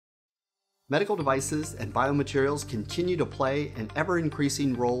Medical devices and biomaterials continue to play an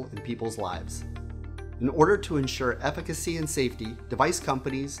ever-increasing role in people's lives. In order to ensure efficacy and safety, device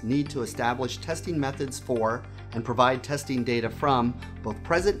companies need to establish testing methods for and provide testing data from both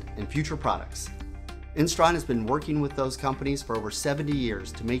present and future products. Instron has been working with those companies for over 70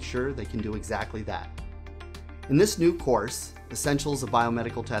 years to make sure they can do exactly that. In this new course, Essentials of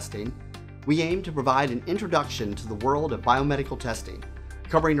Biomedical Testing, we aim to provide an introduction to the world of biomedical testing,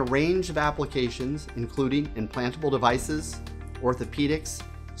 covering a range of applications including implantable devices, orthopedics,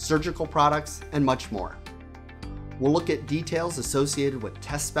 surgical products, and much more. We'll look at details associated with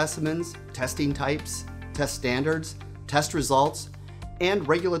test specimens, testing types, test standards, test results, and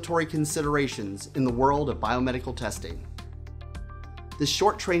regulatory considerations in the world of biomedical testing. This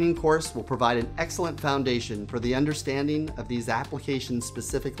short training course will provide an excellent foundation for the understanding of these applications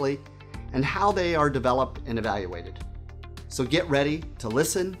specifically and how they are developed and evaluated. So get ready to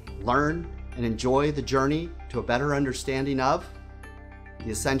listen, learn, and enjoy the journey to a better understanding of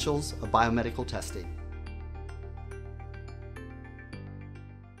the essentials of biomedical testing.